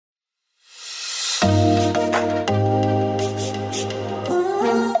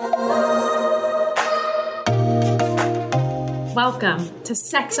Welcome to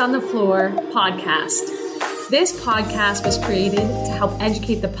Sex on the Floor podcast. This podcast was created to help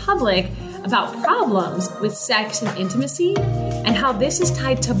educate the public about problems with sex and intimacy and how this is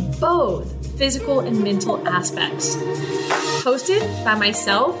tied to both physical and mental aspects. Hosted by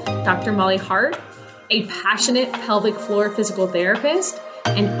myself, Dr. Molly Hart, a passionate pelvic floor physical therapist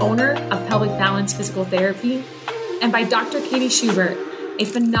and owner of Pelvic Balance Physical Therapy, and by Dr. Katie Schubert, a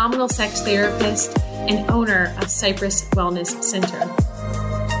phenomenal sex therapist and owner of Cypress Wellness Center.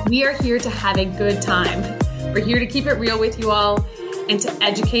 We are here to have a good time. We're here to keep it real with you all and to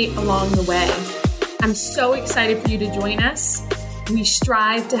educate along the way. I'm so excited for you to join us. We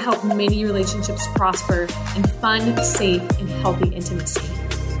strive to help many relationships prosper in fun, safe, and healthy intimacy.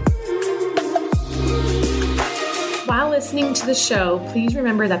 While listening to the show, please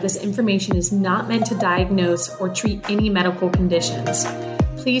remember that this information is not meant to diagnose or treat any medical conditions.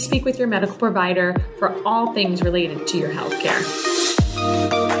 Please speak with your medical provider for all things related to your healthcare.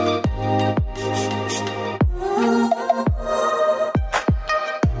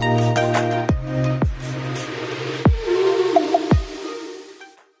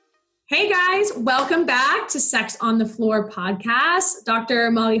 Hey guys, welcome back to Sex on the Floor podcast.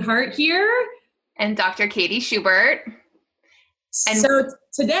 Dr. Molly Hart here. And Dr. Katie Schubert. So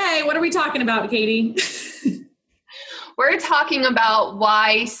today, what are we talking about, Katie? We're talking about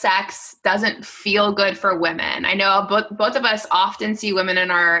why sex doesn't feel good for women. I know both of us often see women in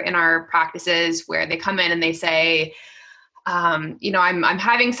our practices where they come in and they say, I'm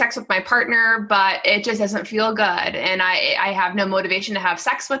having sex with my partner, but it just doesn't feel good. And I have no motivation to have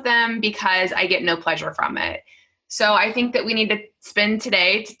sex with them because I get no pleasure from it. So I think that we need to spend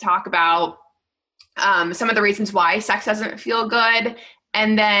today to talk about some of the reasons why sex doesn't feel good.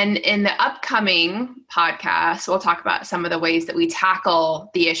 And then in the upcoming podcast, we'll talk about some of the ways that we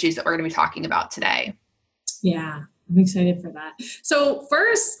tackle the issues that we're going to be talking about today. Yeah, I'm excited for that. So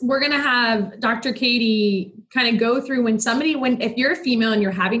first, we're going to have Dr. Katie kind of go through if you're a female and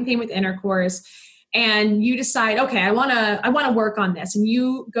you're having pain with intercourse and you decide, okay, I want to work on this, and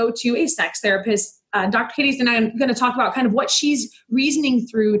you go to a sex therapist. Dr. Katie's going to talk about kind of what she's reasoning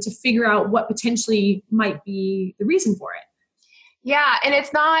through to figure out what potentially might be the reason for it. Yeah. And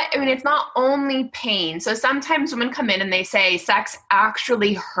it's not only pain. So sometimes women come in and they say, sex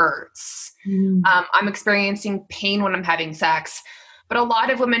actually hurts. I'm experiencing pain when I'm having sex. But a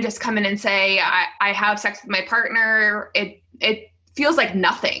lot of women just come in and say, I have sex with my partner. It feels like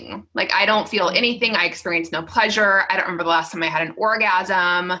nothing. Like I don't feel anything. I experience no pleasure. I don't remember the last time I had an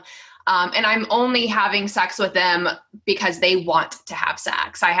orgasm. And I'm only having sex with them because they want to have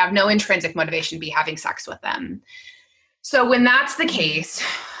sex. I have no intrinsic motivation to be having sex with them. So when that's the case,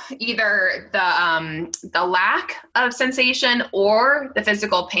 either the lack of sensation or the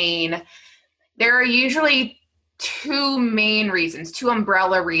physical pain, there are usually two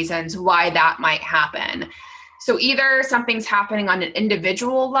umbrella reasons why that might happen. So either something's happening on an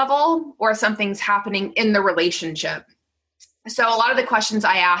individual level or something's happening in the relationship. So a lot of the questions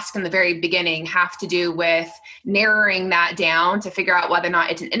I ask in the very beginning have to do with narrowing that down to figure out whether or not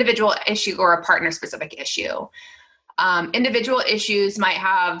it's an individual issue or a partner-specific issue. Individual issues might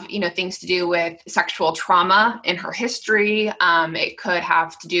have, things to do with sexual trauma in her history. It could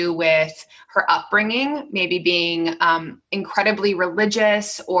have to do with her upbringing, maybe being incredibly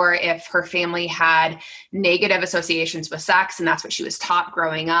religious, or if her family had negative associations with sex and that's what she was taught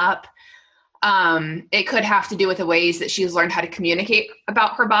growing up. It could have to do with the ways that she's learned how to communicate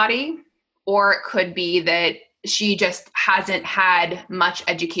about her body, or it could be that she just hasn't had much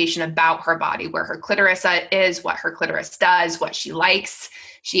education about her body, where her clitoris is, what her clitoris does, what she likes.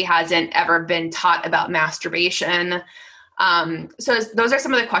 She hasn't ever been taught about masturbation. So those are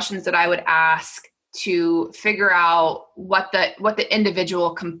some of the questions that I would ask to figure out what the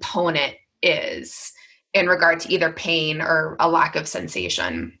individual component is in regard to either pain or a lack of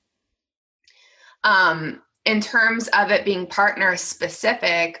sensation. In terms of it being partner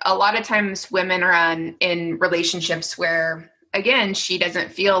specific, a lot of times women are in relationships where, again, she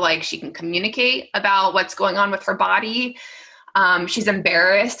doesn't feel like she can communicate about what's going on with her body. She's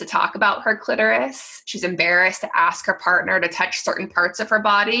embarrassed to talk about her clitoris. She's embarrassed to ask her partner to touch certain parts of her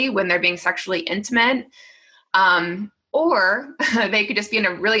body when they're being sexually intimate. Or they could just be in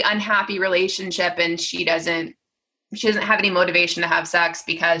a really unhappy relationship and she doesn't have any motivation to have sex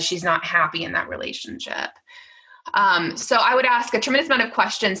because she's not happy in that relationship. So I would ask a tremendous amount of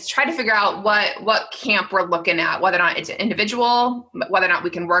questions to try to figure out what camp we're looking at, whether or not it's individual, whether or not we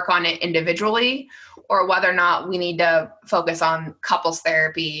can work on it individually, or whether or not we need to focus on couples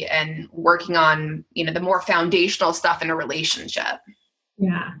therapy and working on, the more foundational stuff in a relationship.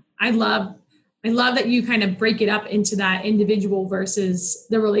 Yeah, I love I love that you kind of break it up into that individual versus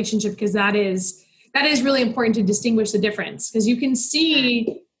the relationship, because that is really important to distinguish the difference. Because you can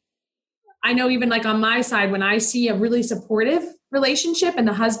see, I know even like on my side, when I see a really supportive relationship and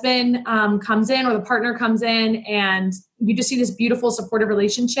the husband comes in or the partner comes in and you just see this beautiful supportive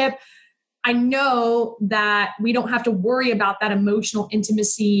relationship, I know that we don't have to worry about that emotional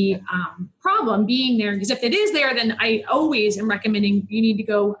intimacy problem being there. Because if it is there, then I always am recommending you need to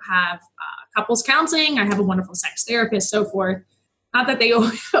go have couples counseling. I have a wonderful sex therapist, so forth. Not that they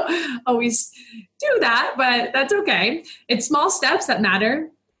always do that, but that's okay. It's small steps that matter.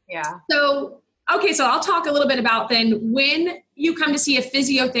 Yeah. So, okay, so I'll talk a little bit about then when you come to see a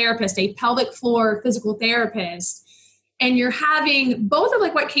physiotherapist, a pelvic floor physical therapist, and you're having both of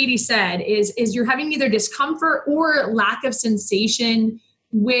like what Katie said is you're having either discomfort or lack of sensation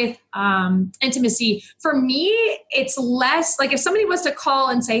with intimacy. For me, it's less like if somebody was to call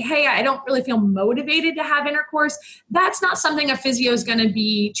and say, hey, I don't really feel motivated to have intercourse, that's not something a physio is going to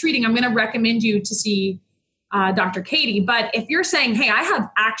be treating. I'm going to recommend you to see Dr. Katie. But if you're saying, hey, I have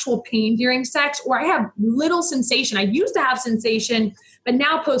actual pain during sex, or I have little sensation, I used to have sensation, but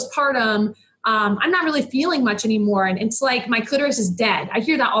now postpartum, I'm not really feeling much anymore. And it's like my clitoris is dead. I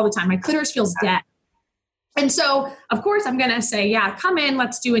hear that all the time. My clitoris feels dead. And so, of course, I'm going to say, yeah, come in,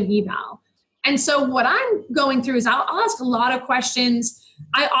 let's do an eval. And so what I'm going through is I'll ask a lot of questions.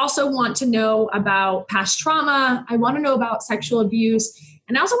 I also want to know about past trauma. I want to know about sexual abuse.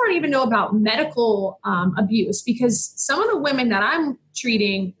 And I also want to even know about medical abuse, because some of the women that I'm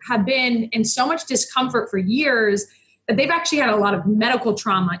treating have been in so much discomfort for years that they've actually had a lot of medical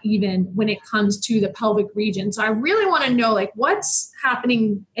trauma, even when it comes to the pelvic region. So I really want to know like what's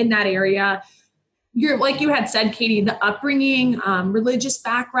happening in that area. You're like you had said, Katie, the upbringing, religious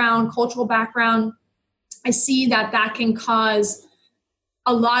background, cultural background. I see that can cause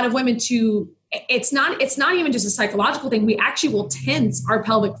a lot of women to, it's not even just a psychological thing. We actually will tense our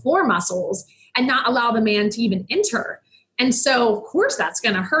pelvic floor muscles and not allow the man to even enter. And so of course that's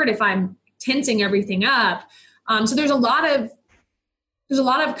going to hurt if I'm tensing everything up. So there's a lot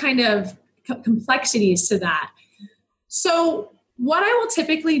of kind of complexities to that. So what I will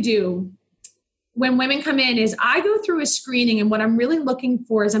typically do when women come in is I go through a screening, and what I'm really looking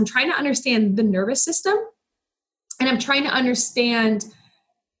for is I'm trying to understand the nervous system, and I'm trying to understand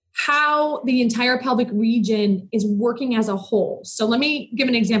how the entire pelvic region is working as a whole. So let me give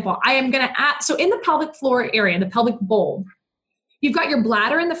an example. I am going to add, so in the pelvic floor area, the pelvic bowl, you've got your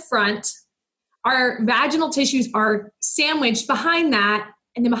bladder in the front. Our vaginal tissues are sandwiched behind that,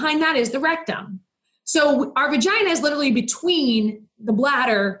 and then behind that is the rectum. So our vagina is literally between the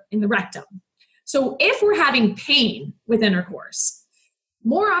bladder and the rectum. So if we're having pain with intercourse,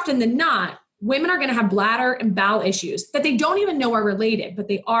 more often than not, women are going to have bladder and bowel issues that they don't even know are related, but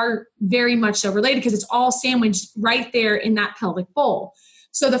they are very much so related because it's all sandwiched right there in that pelvic bowl.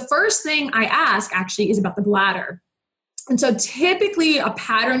 So the first thing I ask actually is about the bladder. And so typically a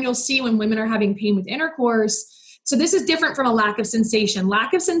pattern you'll see when women are having pain with intercourse. So this is different from a lack of sensation.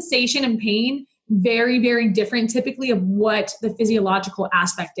 Lack of sensation and pain, very, very different typically of what the physiological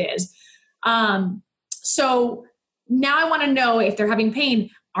aspect is. So now I want to know if they're having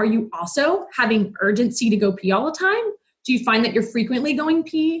pain. Are you also having urgency to go pee all the time? Do you find that you're frequently going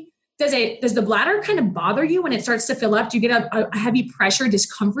pee? Does the bladder kind of bother you when it starts to fill up? Do you get a heavy pressure,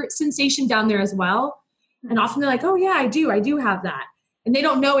 discomfort sensation down there as well? And often they're like, oh yeah, I do have that. And they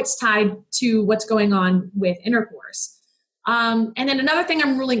don't know it's tied to what's going on with intercourse. And then another thing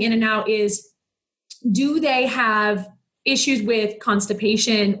I'm ruling in and out is, do they have issues with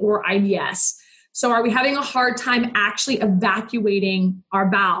constipation or IBS? So are we having a hard time actually evacuating our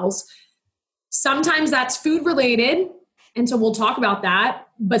bowels? Sometimes that's food related, and so we'll talk about that.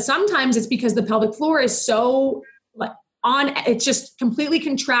 But sometimes it's because the pelvic floor is so it's just completely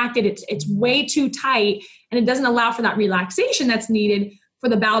contracted. It's way too tight, and it doesn't allow for that relaxation that's needed for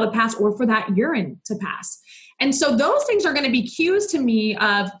the bowel to pass or for that urine to pass. And so those things are going to be cues to me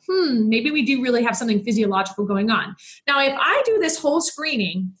of, maybe we do really have something physiological going on. Now, if I do this whole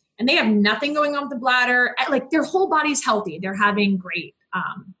screening and they have nothing going on with the bladder, like their whole body's healthy, they're having great,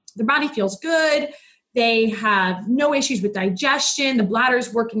 their body feels good, they have no issues with digestion, the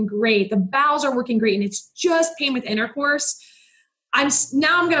bladder's working great, the bowels are working great, and it's just pain with intercourse, I'm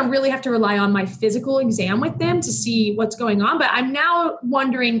going to really have to rely on my physical exam with them to see what's going on. But I'm now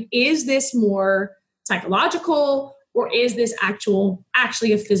wondering, is this more psychological, or is this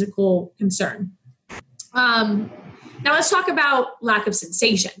actually a physical concern? Now let's talk about lack of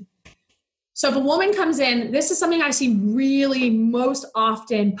sensation. So if a woman comes in, this is something I see really most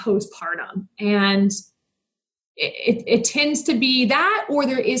often postpartum. And it tends to be that, or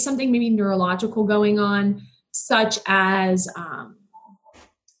there is something maybe neurological going on, such as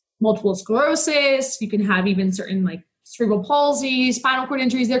multiple sclerosis. You can have even certain like cerebral palsy, spinal cord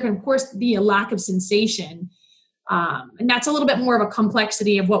injuries. There can, of course, be a lack of sensation. And that's a little bit more of a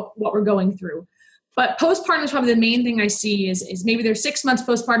complexity of what we're going through. But postpartum is probably the main thing I see is maybe they're 6 months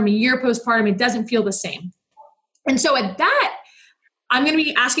postpartum, a year postpartum, it doesn't feel the same. And so at that, I'm going to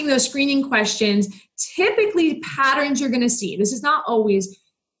be asking those screening questions. Typically, patterns you're going to see, this is not always,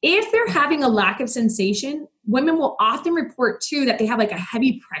 if they're having a lack of sensation, women will often report too that they have like a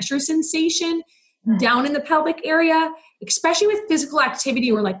heavy pressure sensation down in the pelvic area, especially with physical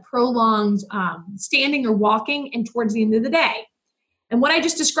activity or like prolonged standing or walking and towards the end of the day. And what I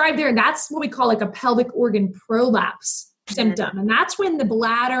just described there, that's what we call like a pelvic organ prolapse symptom. And that's when the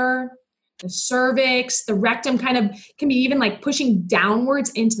bladder, the cervix, the rectum kind of can be even like pushing downwards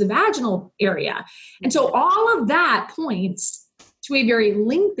into the vaginal area. And so all of that points to a very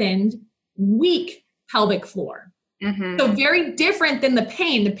lengthened, weak pelvic floor. Mm-hmm. So very different than the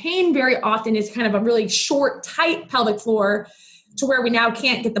pain. The pain very often is kind of a really short, tight pelvic floor to where we now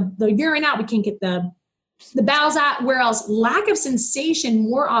can't get the urine out. We can't get the bowels out. Whereas lack of sensation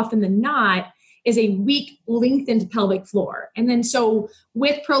more often than not is a weak, lengthened pelvic floor. And then so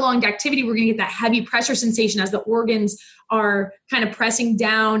with prolonged activity, we're going to get that heavy pressure sensation as the organs are kind of pressing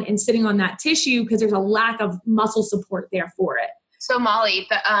down and sitting on that tissue because there's a lack of muscle support there for it. So Molly,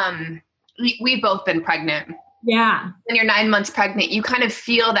 we've both been pregnant. Yeah. When you're 9 months pregnant, you kind of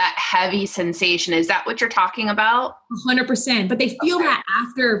feel that heavy sensation. Is that what you're talking about? 100%. But they feel that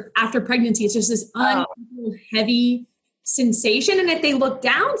after pregnancy. It's just this heavy sensation. And if they look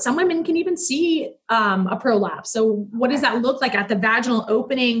down, some women can even see a prolapse. So what does that look like at the vaginal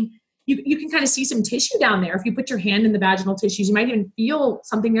opening? You can kind of see some tissue down there. If you put your hand in the vaginal tissues, you might even feel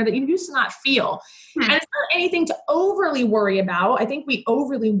something there that you used to not feel. And it's not anything to overly worry about. I think we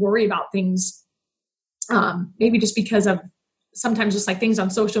overly worry about things, maybe just because of sometimes just like things on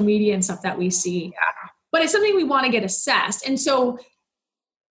social media and stuff that we see. Yeah. But it's something we want to get assessed. And so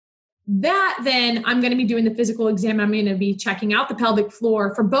that then I'm going to be doing the physical exam. I'm going to be checking out the pelvic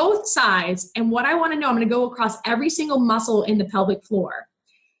floor for both sides. And what I want to know, I'm going to go across every single muscle in the pelvic floor.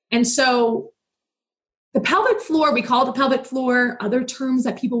 And so the pelvic floor, we call it the pelvic floor. Other terms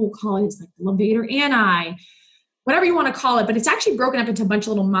that people will call it is like the levator ani, whatever you want to call it, but it's actually broken up into a bunch of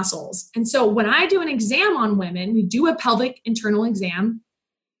little muscles. And so when I do an exam on women, we do a pelvic internal exam.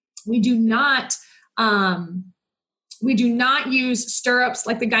 We do not use stirrups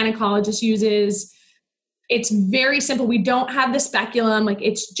like the gynecologist uses. It's very simple. We don't have the speculum. Like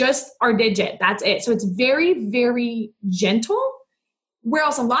it's just our digit. That's it. So it's very, very gentle.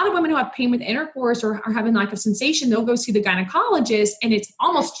 Whereas a lot of women who have pain with intercourse or are having lack of sensation, they'll go see the gynecologist and it's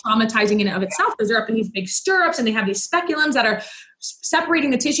almost traumatizing in and of itself because they're up in these big stirrups and they have these speculums that are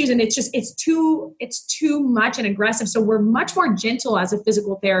separating the tissues and it's too much and aggressive. So we're much more gentle as a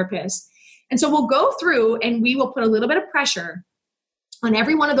physical therapist. And so we'll go through and we will put a little bit of pressure on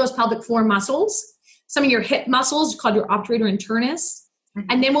every one of those pelvic floor muscles, some of your hip muscles called your obturator internus.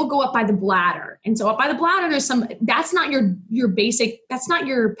 And then we'll go up by the bladder. And so up by the bladder, there's that's not your basic, that's not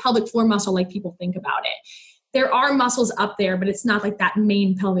your pelvic floor muscle like people think about it. There are muscles up there, but it's not like that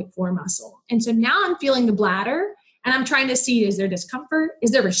main pelvic floor muscle. And so now I'm feeling the bladder and I'm trying to see, is there discomfort?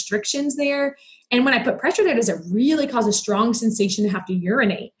 Is there restrictions there? And when I put pressure there, does it really cause a strong sensation to have to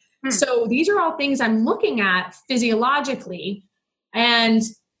urinate? So these are all things I'm looking at physiologically. And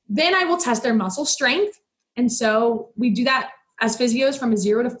then I will test their muscle strength. And so we do that as physios from a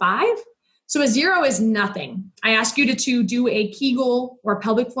 0 to 5. So a 0 is nothing. I ask you to do a Kegel or a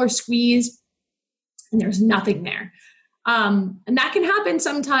pelvic floor squeeze, and there's nothing there. And that can happen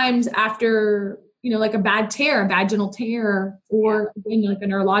sometimes after, like a bad tear, a vaginal tear, or like a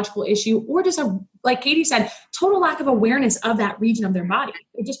neurological issue, or just like Katie said, total lack of awareness of that region of their body.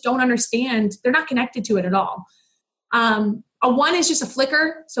 They just don't understand. They're not connected to it at all. A 1 is just a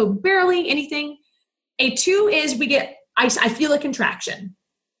flicker, so barely anything. A 2 is I feel a contraction.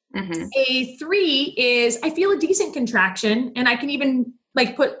 Mm-hmm. A 3 is I feel a decent contraction and I can even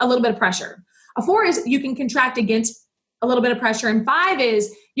like put a little bit of pressure. A 4 is you can contract against a little bit of pressure. And 5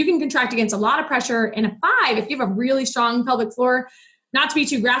 is you can contract against a lot of pressure. And a 5, if you have a really strong pelvic floor, not to be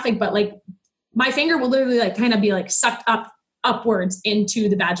too graphic, but like my finger will literally like kind of be like sucked upwards into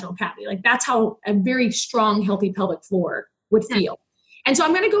the vaginal cavity. Like that's how a very strong, healthy pelvic floor would feel. And so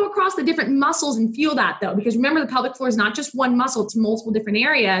I'm going to go across the different muscles and feel that though, because remember the pelvic floor is not just one muscle, it's multiple different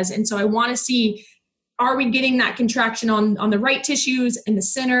areas. And so I want to see, are we getting that contraction on the right tissues in the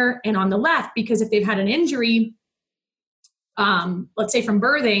center and on the left? Because if they've had an injury, let's say from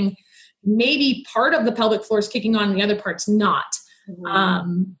birthing, maybe part of the pelvic floor is kicking on and the other part's not.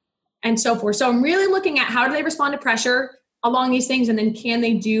 And so forth. So I'm really looking at how do they respond to pressure along these things, and then can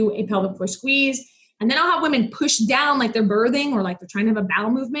they do a pelvic floor squeeze? And then I'll have women push down like they're birthing or like they're trying to have a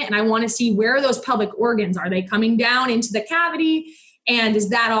bowel movement. And I want to see where are those pelvic organs? Are they coming down into the cavity? And is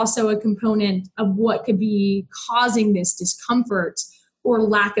that also a component of what could be causing this discomfort or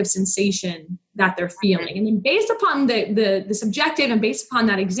lack of sensation that they're feeling? And then based upon the subjective and based upon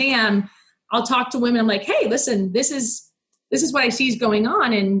that exam, I'll talk to women. I'm like, hey, listen, this is what I see is going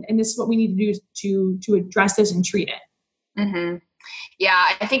on, and this is what we need to do to address this and treat it. Mm-hmm.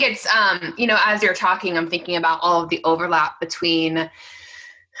 Yeah, I think it's, as you're talking, I'm thinking about all of the overlap between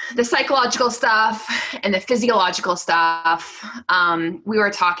the psychological stuff and the physiological stuff. We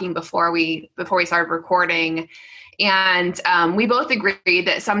were talking before we started recording, and we both agreed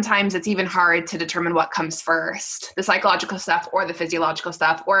that sometimes it's even hard to determine what comes first, the psychological stuff or the physiological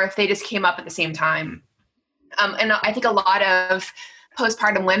stuff, or if they just came up at the same time. And I think a lot of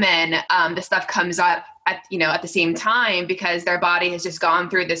postpartum women, this stuff comes up at the same time because their body has just gone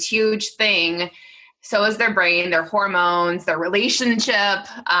through this huge thing. So is their brain, their hormones, their relationship.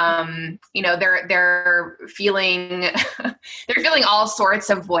 They're feeling all sorts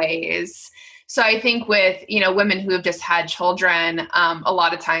of ways. So I think with, women who have just had children, a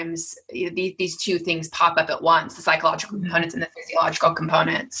lot of times these two things pop up at once, the psychological components and the physiological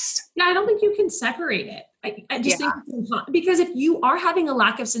components. Yeah, I don't think you can separate it. I just think, because if you are having a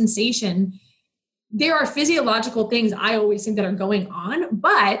lack of sensation, there are physiological things I always think that are going on,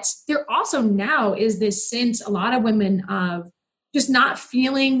 but there also now is this sense, a lot of women of just not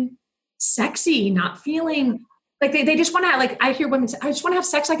feeling sexy, not feeling like they just want to, like, I hear women say, I just want to have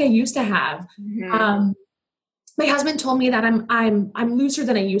sex like I used to have. Mm-hmm. My husband told me that I'm looser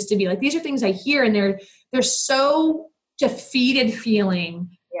than I used to be. Like, these are things I hear, and they're so defeated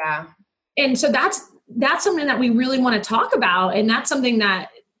feeling. Yeah. And so that's something that we really want to talk about. And that's something that,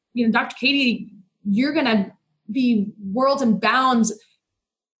 Dr. Katie, you're going to be worlds and bounds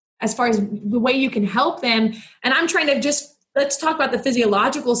as far as the way you can help them. And I'm trying to let's talk about the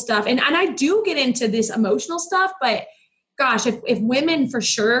physiological stuff. And I do get into this emotional stuff, but gosh, if women for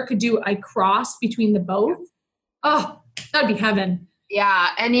sure could do a cross between the both, oh, that'd be heaven. Yeah.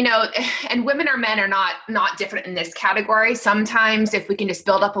 And, and women or men are not different in this category. Sometimes if we can just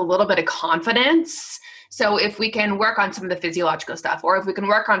build up a little bit of confidence. So if we can work on some of the physiological stuff, or if we can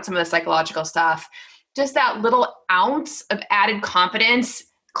work on some of the psychological stuff, just that little ounce of added confidence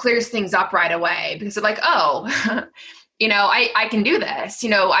clears things up right away, because they're like, oh, I can do this.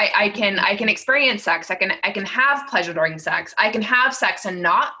 I can experience sex. I can have pleasure during sex. I can have sex and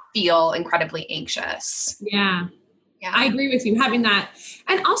not feel incredibly anxious. Yeah. I agree with you having that.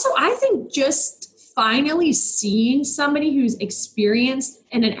 And also, I think just finally seeing somebody who's experienced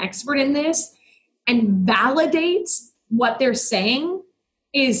and an expert in this and validates what they're saying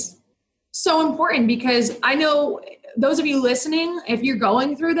is so important, because I know those of you listening, if you're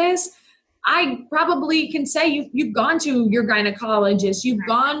going through this, I probably can say you've gone to your gynecologist, you've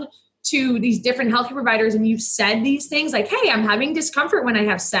gone to these different healthcare providers, and you've said these things like, hey, I'm having discomfort when I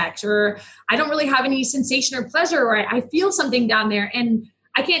have sex, or I don't really have any sensation or pleasure, or I feel something down there. And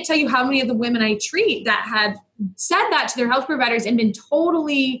I can't tell you how many of the women I treat that have said that to their health providers and been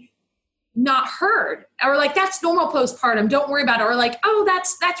totally not heard, or like, that's normal postpartum, don't worry about it, or like, oh,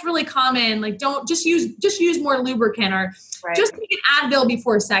 that's really common, like, don't just use more lubricant, or just take an Advil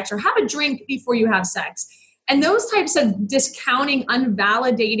before sex, or have a drink before you have sex. And those types of discounting,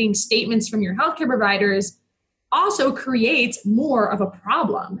 unvalidating statements from your healthcare providers also creates more of a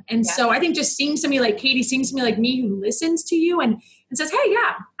problem. And so I think just seeing somebody like Katie, seeing somebody like me who listens to you and says, hey,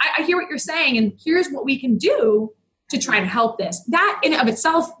 yeah, I hear what you're saying, and here's what we can do to try to help this. That in and of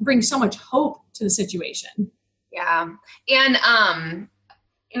itself brings so much hope to the situation. Yeah. And,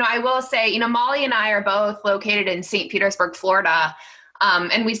 I will say, Molly and I are both located in St. Petersburg, Florida.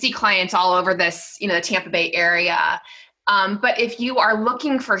 And we see clients all over this, the Tampa Bay area. But if you are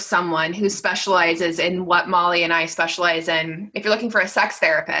looking for someone who specializes in what Molly and I specialize in, if you're looking for a sex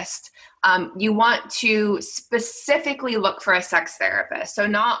therapist, you want to specifically look for a sex therapist. So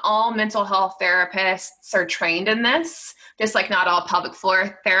not all mental health therapists are trained in this, just like not all pelvic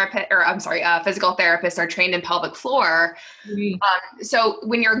floor physical therapists are trained in pelvic floor. Mm-hmm. So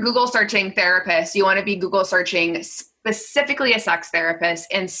when you're Google searching therapists, you want to be Google searching specifically a sex therapist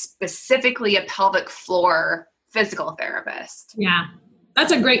and specifically a pelvic floor physical therapist. Yeah,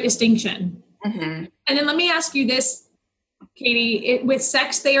 that's a great distinction. Mm-hmm. And then let me ask you this, Katie, with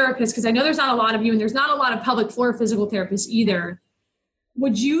sex therapists, because I know there's not a lot of you and there's not a lot of pelvic floor physical therapists either.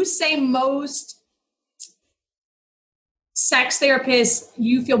 Would you say most sex therapists,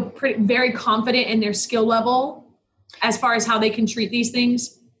 you feel very confident in their skill level as far as how they can treat these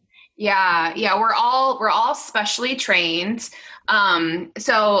things? Yeah. We're all specially trained.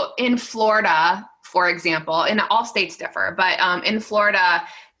 So in Florida, for example, and all states differ, but in Florida,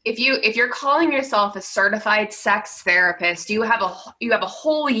 if you're calling yourself a certified sex therapist, you have a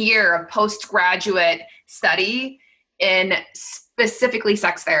whole year of postgraduate study in specifically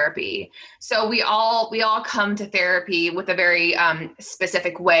sex therapy. So we all come to therapy with a very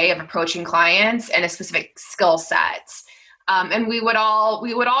specific way of approaching clients and a specific skill set. And we would all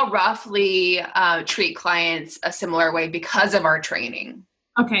roughly treat clients a similar way because of our training.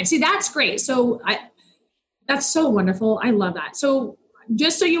 Okay. See, that's great. So that's so wonderful. I love that. So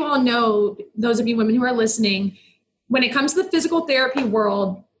just so you all know, those of you women who are listening, when it comes to the physical therapy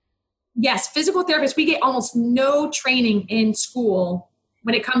world, yes, physical therapists, we get almost no training in school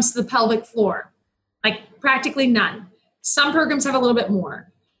when it comes to the pelvic floor, like practically none. Some programs have a little bit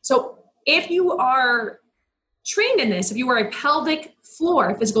more. So if you are trained in this, if you are a pelvic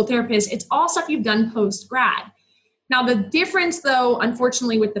floor physical therapist, it's all stuff you've done post-grad. Now, the difference, though,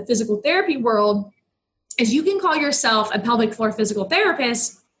 unfortunately, with the physical therapy world is you can call yourself a pelvic floor physical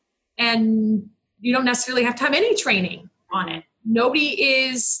therapist and you don't necessarily have to have any training on it. Nobody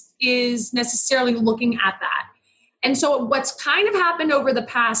is necessarily looking at that. And so what's kind of happened over the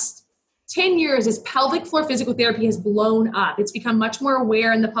past 10 years is pelvic floor physical therapy has blown up. It's become much more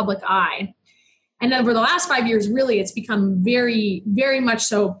aware in the public eye. And over the last 5 years, really, it's become very, very much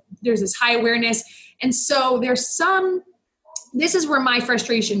so. There's this high awareness. And so this is where my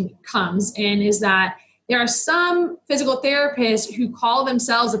frustration comes in, is that there are some physical therapists who call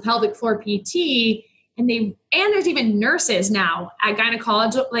themselves a pelvic floor PT, and there's even nurses now at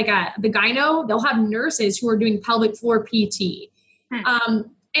gynecology, like the gyno, they'll have nurses who are doing pelvic floor PT. And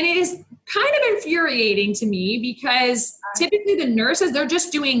it is kind of infuriating to me because typically the nurses, they're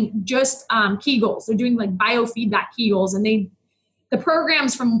just doing Kegels. They're doing like biofeedback Kegels, and the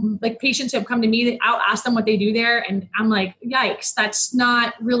programs from like patients who have come to me, I'll ask them what they do there. And I'm like, yikes, that's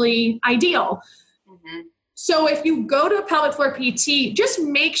not really ideal. Mm-hmm. So if you go to a pelvic floor PT, just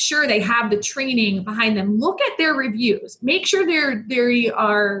make sure they have the training behind them. Look at their reviews. Make sure they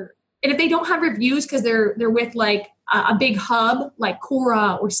are, and if they don't have reviews because they're with like a big hub like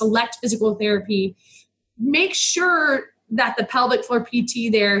Cora or Select Physical Therapy, make sure that the pelvic floor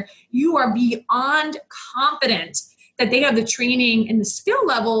PT there, you are beyond confident that they have the training and the skill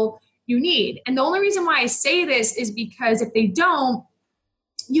level you need. And the only reason why I say this is because if they don't,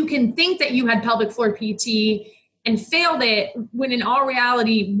 you can think that you had pelvic floor PT and failed it, when in all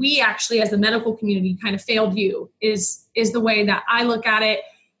reality, we actually, as the medical community, kind of failed you, is the way that I look at it.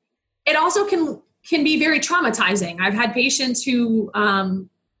 It also can be very traumatizing. I've had patients who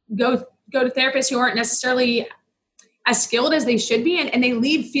go to therapists who aren't necessarily as skilled as they should be, and they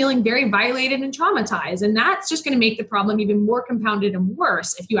leave feeling very violated and traumatized. And that's just going to make the problem even more compounded and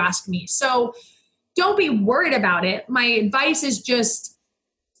worse, if you ask me. So don't be worried about it. My advice is just,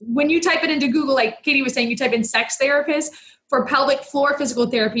 when you type it into Google, like Katie was saying, you type in sex therapist, for pelvic floor physical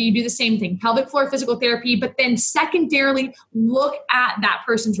therapy, you do the same thing, pelvic floor physical therapy, but then secondarily look at that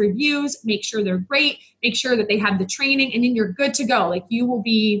person's reviews, make sure they're great, make sure that they have the training, and then you're good to go. Like you will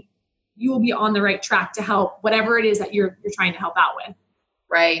be on the right track to help whatever it is that you're trying to help out with.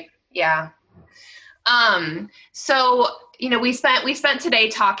 Right. Yeah. So, we spent today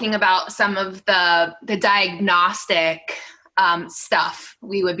talking about some of the diagnostic stuff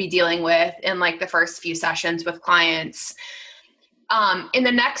we would be dealing with in like the first few sessions with clients. In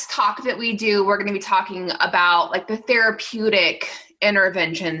the next talk that we do, we're going to be talking about like the therapeutic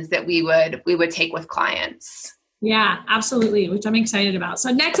interventions that we would take with clients. Yeah, absolutely. Which I'm excited about. So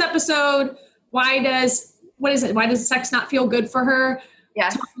next episode, why does sex not feel good for her?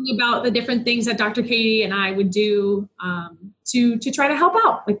 Yes. Talking about the different things that Dr. Katie and I would do to try to help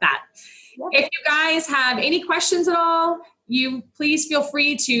out with that. Yep. If you guys have any questions at all, you please feel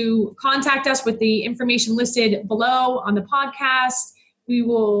free to contact us with the information listed below on the podcast. We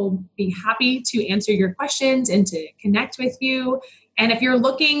will be happy to answer your questions and to connect with you. And if you're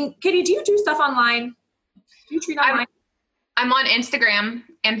looking, Katie, do you do stuff online? Do you treat online? I'm on Instagram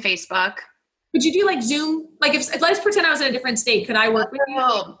and Facebook. Could you do like Zoom? Like if let's pretend I was in a different state, could I work with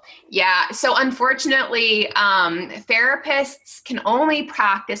you? Yeah. So unfortunately, therapists can only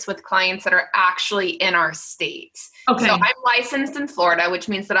practice with clients that are actually in our state. Okay. So I'm licensed in Florida, which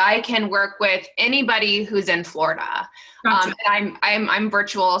means that I can work with anybody who's in Florida. Gotcha. And I'm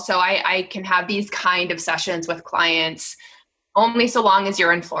virtual, so I can have these kind of sessions with clients only so long as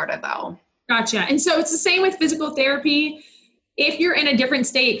you're in Florida, though. Gotcha. And so it's the same with physical therapy. if you're in a different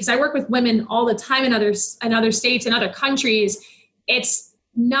state, because I work with women all the time in other states and other countries, it's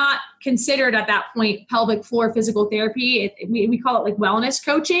not considered at that point pelvic floor physical therapy. We call it like wellness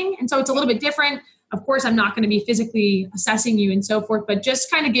coaching. And so it's a little bit different. Of course, I'm not going to be physically assessing you and so forth, but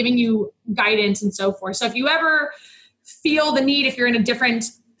just kind of giving you guidance and so forth. So if you ever feel the need, if you're in a different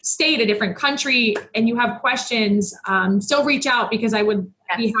state, a different country, and you have questions, still reach out, because I would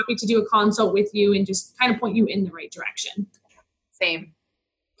be happy to do a consult with you and just kind of point you in the right direction. Same.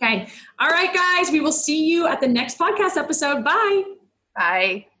 Okay. All right, guys, we will see you at the next podcast episode. Bye.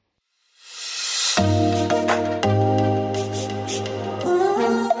 Bye.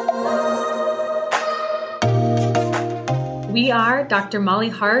 We are Dr. Molly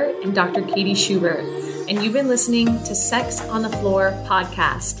Hart and Dr. Katie Schubert, and you've been listening to Sex on the Floor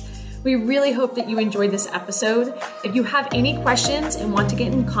podcast. We really hope that you enjoyed this episode. If you have any questions and want to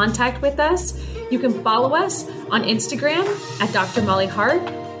get in contact with us, you can follow us on Instagram at Dr. Molly Hart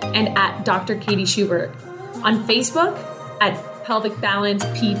and at Dr. Katie Schubert, on Facebook at Pelvic Balance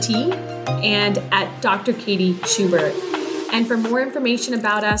PT and at Dr. Katie Schubert. And for more information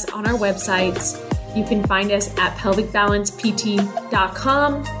about us on our websites, you can find us at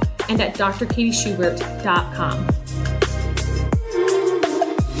pelvicbalancept.com and at drkatieschubert.com.